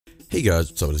Hey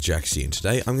guys, so it's Jax here, and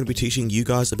today I'm going to be teaching you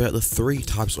guys about the 3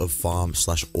 types of farm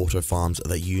 / auto farms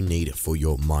that you need for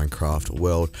your Minecraft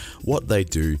world, what they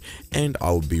do, and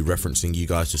I will be referencing you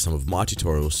guys to some of my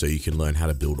tutorials so you can learn how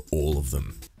to build all of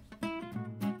them.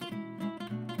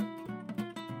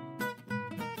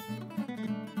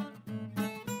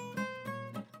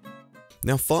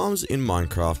 Now, farms in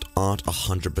Minecraft aren't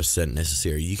 100%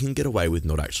 necessary. You can get away with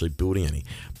not actually building any,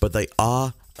 but they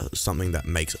are something that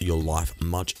makes your life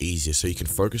much easier, so you can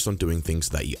focus on doing things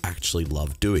that you actually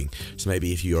love doing. So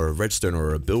maybe if you're a redstone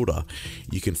or a builder,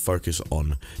 you can focus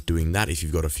on doing that if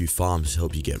you've got a few farms to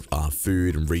help you get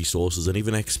food and resources and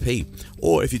even XP.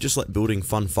 Or if you just like building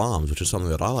fun farms, which is something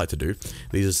that I like to do,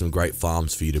 these are some great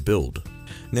farms for you to build.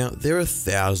 Now, there are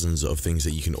thousands of things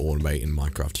that you can automate in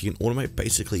Minecraft. You can automate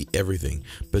basically everything,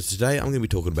 but today I'm going to be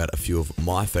talking about a few of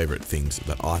my favorite things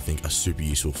that I think are super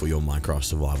useful for your Minecraft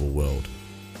survival world.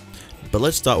 But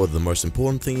let's start with the most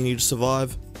important thing you need to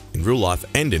survive, in real life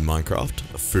and in Minecraft: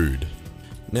 food.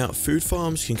 Now, food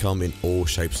farms can come in all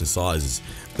shapes and sizes.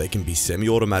 They can be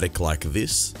semi-automatic like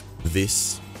this,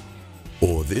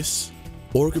 or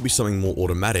it could be something more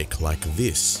automatic like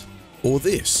this, or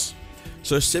this.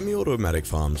 So semi-automatic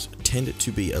farms tend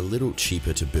to be a little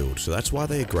cheaper to build, so that's why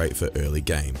they are great for early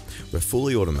game, where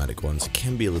fully automatic ones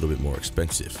can be a little bit more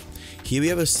expensive. Here we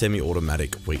have a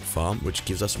semi-automatic wheat farm, which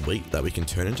gives us wheat that we can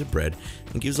turn into bread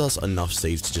and gives us enough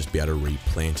seeds to just be able to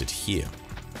replant it here,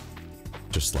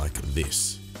 just like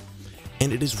this.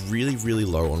 And it is really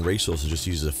low on resources, just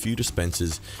uses a few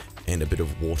dispensers and a bit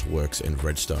of waterworks and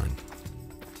redstone.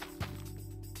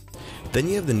 Then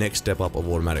you have the next step up of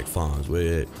automatic farms,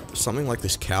 where something like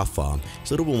this cow farm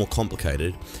is a little bit more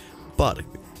complicated, but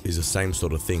is the same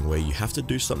sort of thing where you have to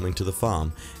do something to the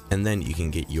farm and then you can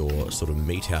get your sort of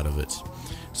meat out of it.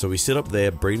 So we sit up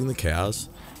there breeding the cows,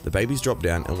 the babies drop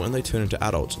down, and when they turn into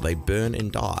adults they burn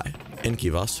and die and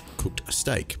give us cooked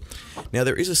steak. Now,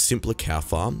 there is a simpler cow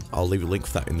farm, I'll leave a link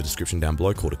for that in the description down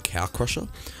below, called a cow crusher.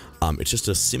 It's just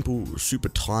a simple, super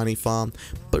tiny farm,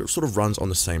 but it sort of runs on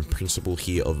the same principle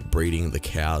here of breeding the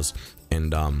cows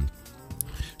and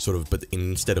but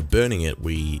instead of burning it,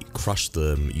 we crush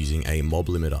them using a mob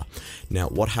limiter. Now,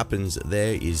 what happens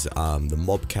there is the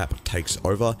mob cap takes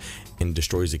over and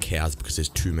destroys the cows because there's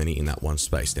too many in that one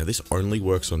space. Now, this only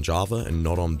works on Java and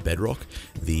not on Bedrock,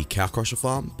 the cow crusher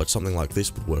farm, but something like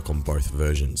this would work on both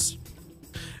versions.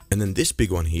 And then this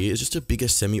big one here is just a bigger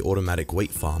semi-automatic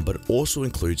wheat farm, but it also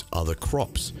includes other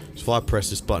crops. So if I press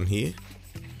this button here,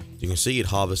 you can see it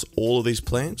harvests all of these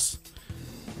plants.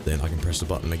 Then I can press the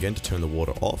button again to turn the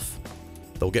water off.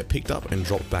 They'll get picked up and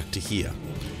dropped back to here.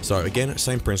 So again,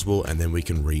 same principle, and then we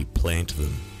can replant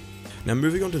them. Now,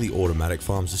 moving on to the automatic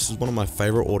farms, this is one of my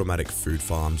favorite automatic food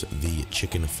farms, the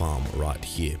chicken farm right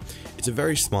here. It's a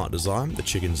very smart design. The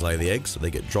chickens lay the eggs,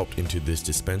 they get dropped into this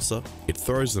dispenser, it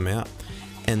throws them out,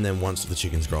 and then once the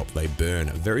chickens grow up, they burn.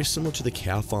 Very similar to the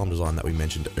cow farm design that we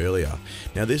mentioned earlier.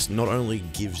 Now, this not only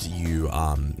gives you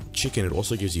chicken, it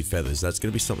also gives you feathers. That's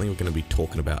going to be something we're going to be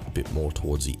talking about a bit more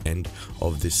towards the end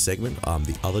of this segment.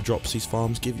 The other drops these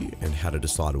farms give you and how to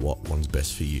decide what one's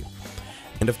best for you.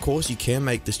 And of course, you can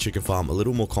make this chicken farm a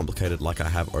little more complicated like I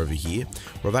have over here,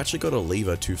 where I've actually got a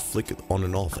lever to flick it on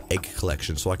and off egg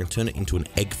collection, so I can turn it into an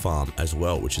egg farm as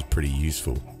well, which is pretty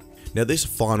useful. Now, this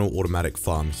final automatic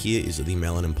farm here is the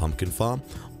melon and pumpkin farm.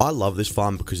 I love this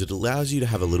farm because it allows you to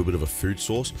have a little bit of a food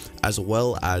source, as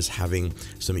well as having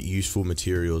some useful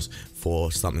materials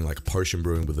for something like potion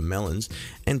brewing with the melons.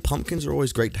 And pumpkins are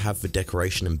always great to have for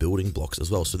decoration and building blocks as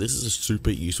well, so this is a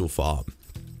super useful farm.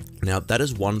 Now, that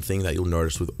is one thing that you'll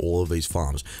notice with all of these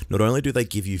farms. Not only do they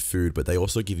give you food, but they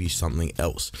also give you something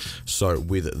else. So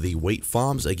with the wheat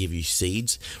farms, they give you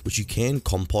seeds, which you can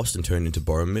compost and turn into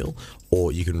bone meal,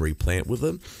 or you can replant with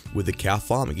them. With the cow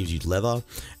farm, it gives you leather,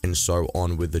 and so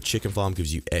on. With the chicken farm, it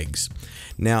gives you eggs.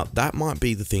 Now, that might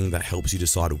be the thing that helps you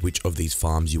decide which of these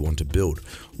farms you want to build,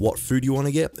 what food you want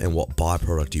to get, and what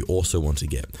byproduct you also want to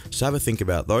get. So have a think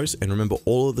about those, and remember,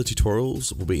 all of the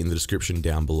tutorials will be in the description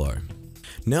down below.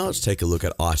 Now let's take a look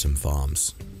at item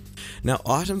farms. Now,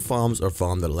 item farms are a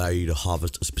farm that allow you to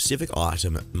harvest a specific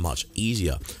item much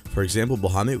easier. For example,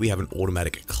 behind me we have an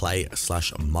automatic clay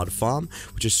 / mud farm,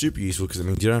 which is super useful because it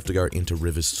means you don't have to go into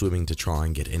rivers swimming to try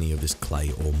and get any of this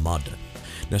clay or mud.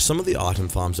 Now, some of the item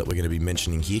farms that we're going to be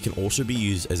mentioning here can also be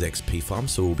used as XP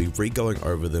farms, so we'll be re-going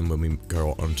over them when we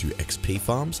go on to XP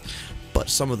farms. But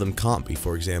some of them can't be.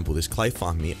 For example, this clay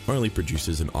farm here only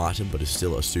produces an item, but is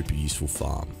still a super useful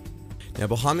farm. Now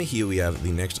behind me here we have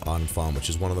the next item farm, which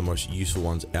is one of the most useful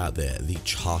ones out there, the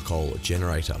charcoal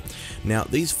generator. Now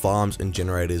these farms and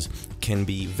generators can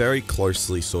be very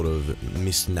closely sort of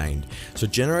misnamed. So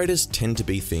generators tend to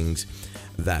be things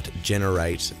that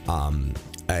generate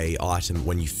a item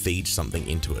when you feed something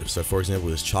into it. So for example,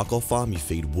 this charcoal farm, you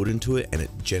feed wood into it and it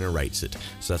generates it.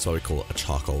 So that's why we call it a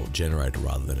charcoal generator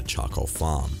rather than a charcoal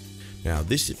farm. Now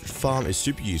this farm is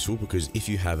super useful because if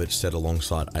you have it set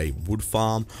alongside a wood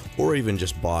farm or even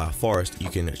just by a forest, you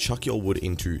can chuck your wood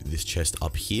into this chest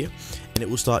up here and it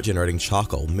will start generating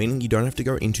charcoal, meaning you don't have to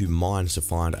go into mines to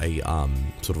find a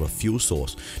sort of a fuel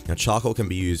source. Now charcoal can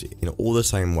be used in all the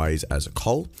same ways as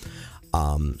coal,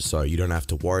 so you don't have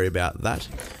to worry about that.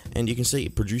 And you can see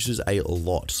it produces a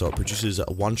lot, so it produces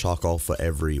 1 charcoal for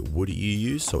every wood you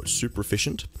use, so it's super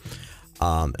efficient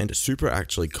and it's super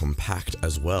actually compact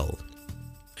as well.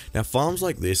 Now farms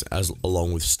like this, as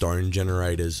along with stone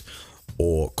generators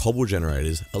or cobble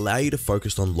generators, allow you to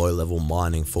focus on low level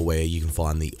mining for where you can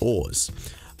find the ores.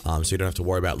 So you don't have to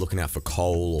worry about looking out for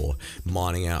coal or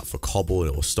mining out for cobble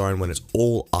or stone when it's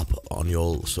all up on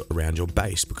around your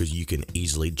base, because you can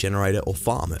easily generate it or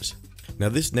farm it. Now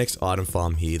this next item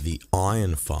farm here, the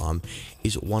iron farm,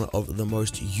 is one of the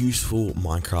most useful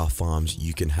Minecraft farms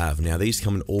you can have. Now these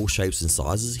come in all shapes and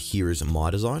sizes. Here is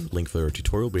my design, link for a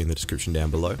tutorial will be in the description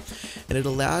down below, and it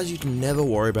allows you to never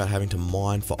worry about having to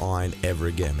mine for iron ever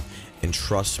again. And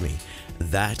trust me,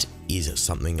 that is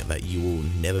something that you will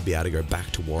never be able to go back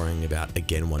to worrying about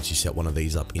again once you set one of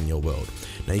these up in your world.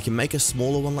 Now you can make a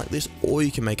smaller one like this, or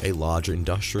you can make a larger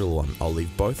industrial one. I'll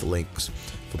leave both links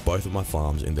for both of my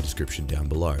farms in the description down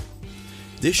below.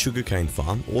 This sugarcane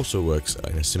farm also works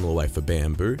in a similar way for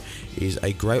bamboo. It is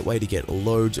a great way to get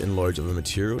loads and loads of a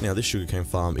material. Now this sugarcane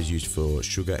farm is used for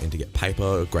sugar and to get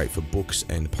paper, great for books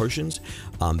and potions.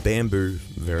 The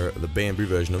bamboo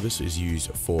version of this is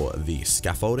used for the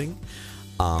scaffolding.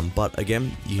 But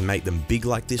again, you can make them big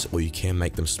like this, or you can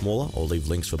make them smaller. I'll leave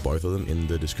links for both of them in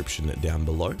the description down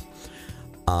below.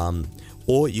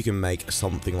 Or you can make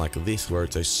something like this where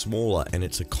it's a smaller and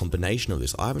it's a combination of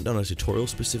this. I haven't done a tutorial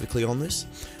specifically on this,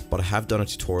 but I have done a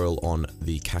tutorial on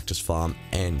the cactus farm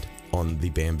and on the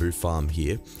bamboo farm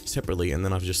here separately, and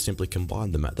then I've just simply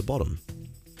combined them at the bottom.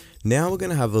 Now we're going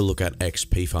to have a look at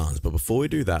XP farms, but before we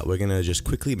do that, we're going to just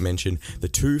quickly mention the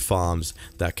 2 farms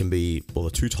that can be, well, the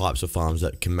 2 types of farms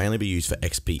that can mainly be used for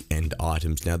XP and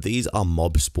items. Now these are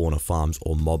mob spawner farms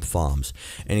or mob farms.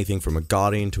 Anything from a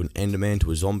guardian to an enderman to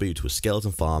a zombie to a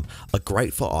skeleton farm are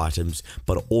great for items,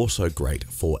 but are also great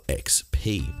for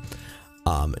XP.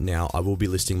 Now I will be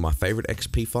listing my favorite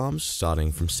XP farms,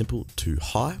 starting from simple to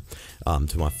high,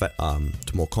 to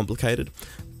more complicated,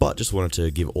 but just wanted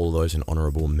to give all of those an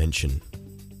honorable mention.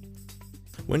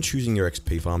 When choosing your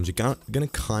XP farms, you're going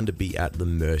to kind of be at the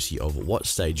mercy of what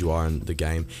stage you are in the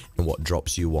game and what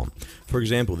drops you want. For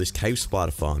example, this cave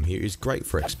spider farm here is great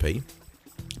for XP,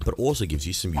 but also gives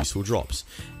you some useful drops.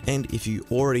 And if you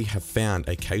already have found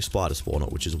a cave spider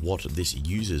spawner, which is what this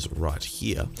uses right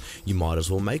here, you might as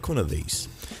well make one of these.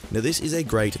 Now this is a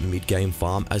great mid-game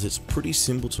farm as it's pretty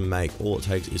simple to make. All it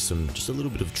takes is just a little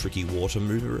bit of tricky water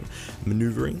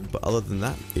maneuvering, but other than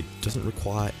that, it doesn't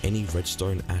require any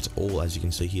redstone at all. As you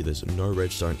can see here, there's no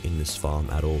redstone in this farm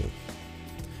at all.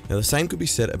 Now the same could be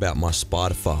said about my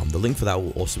spider farm. The link for that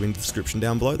will also be in the description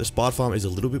down below. The spider farm is a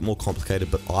little bit more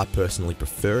complicated, but I personally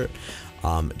prefer it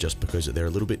just because they're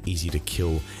a little bit easier to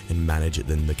kill and manage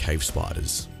than the cave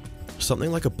spiders.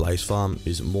 Something like a blaze farm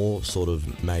is more sort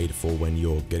of made for when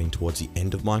you're getting towards the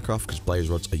end of Minecraft, because blaze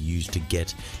rods are used to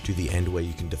get to the end where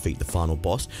you can defeat the final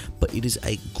boss, but it is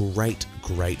a great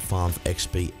farm for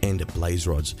XP and blaze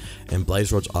rods, and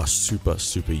blaze rods are super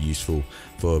useful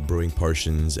for brewing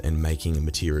potions and making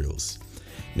materials.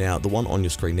 Now the one on your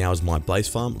screen now is my blaze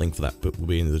farm, link for that will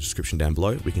be in the description down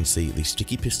below. We can see the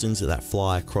sticky pistons that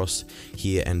fly across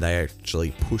here, and they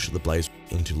actually push the blaze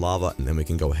into lava, and then we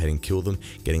can go ahead and kill them,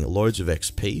 getting loads of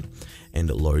XP and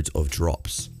loads of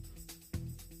drops.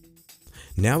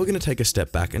 Now we're going to take a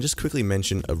step back and just quickly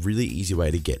mention a really easy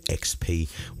way to get XP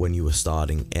when you are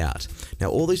starting out. Now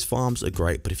all these farms are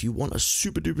great, but if you want a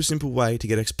super duper simple way to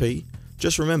get XP,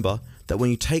 just remember that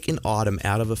when you take an item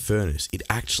out of a furnace, it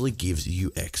actually gives you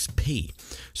XP.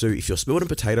 So if you're building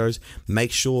potatoes,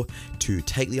 make sure to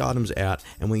take the items out,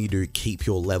 and when you do, keep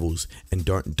your levels and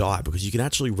don't die, because you can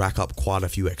actually rack up quite a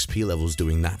few XP levels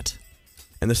doing that.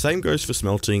 And the same goes for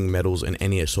smelting metals and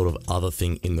any sort of other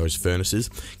thing in those furnaces.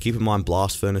 Keep in mind,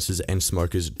 blast furnaces and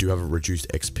smokers do have a reduced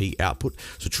XP output,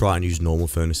 so try and use normal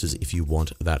furnaces if you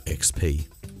want that XP.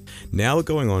 Now we're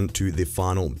going on to the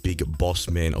final big boss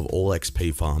man of all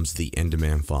XP farms, the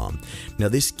Enderman farm. Now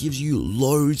this gives you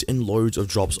loads and loads of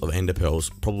drops of ender pearls,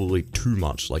 probably too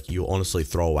much, like you honestly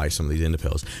throw away some of these ender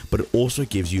pearls, but it also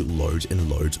gives you loads and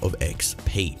loads of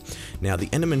XP. Now the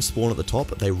Endermen spawn at the top,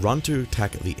 they run to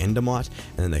attack the Endermite,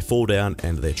 and then they fall down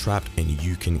and they're trapped and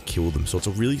you can kill them. So it's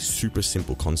a really super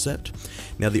simple concept.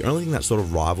 Now the only thing that sort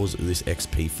of rivals this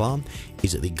XP farm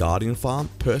is the Guardian farm.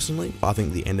 Personally, I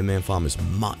think the Enderman farm is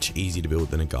much easier to build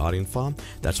than a Guardian farm.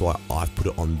 That's why I've put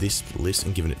it on this list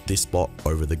and given it this spot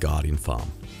over the Guardian farm.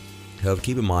 However,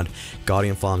 keep in mind,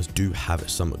 Guardian farms do have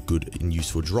some good and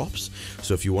useful drops,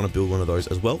 so if you want to build one of those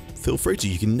as well, feel free to.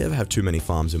 You can never have too many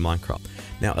farms in Minecraft.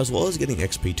 Now, as well as getting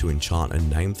XP to enchant and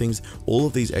name things, all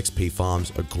of these XP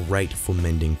farms are great for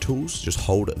mending tools. Just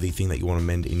hold the thing that you want to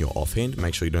mend in your offhand,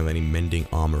 make sure you don't have any mending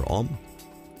armor on,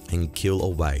 and kill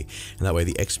away, and that way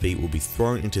the XP will be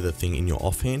thrown into the thing in your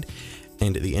offhand,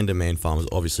 and the Enderman farm is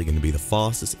obviously going to be the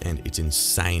fastest, and it's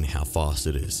insane how fast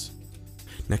it is.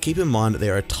 Now keep in mind that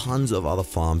there are tons of other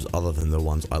farms other than the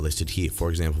ones I listed here. For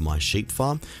example, my sheep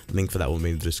farm, the link for that will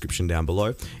be in the description down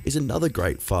below, is another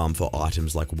great farm for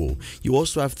items like wool. You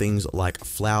also have things like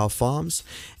flower farms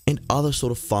and other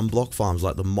sort of fun block farms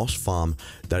like the moss farm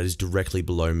that is directly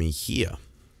below me here.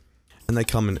 And they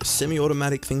come in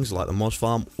semi-automatic things like the moss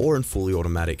farm, or in fully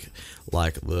automatic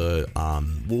like the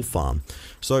wool farm.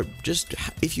 So just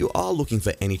if you are looking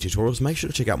for any tutorials, make sure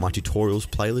to check out my tutorials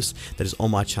playlist that is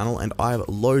on my channel, and I have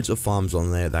loads of farms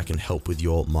on there that can help with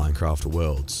your Minecraft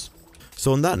worlds.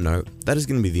 So on that note, that is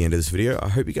going to be the end of this video. I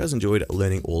hope you guys enjoyed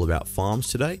learning all about farms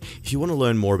today. If you want to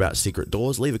learn more about secret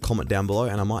doors, leave a comment down below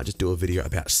and I might just do a video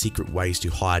about secret ways to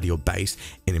hide your base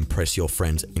and impress your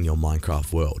friends in your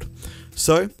Minecraft world.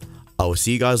 So I will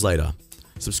see you guys later.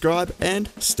 Subscribe and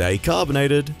stay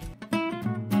carbonated.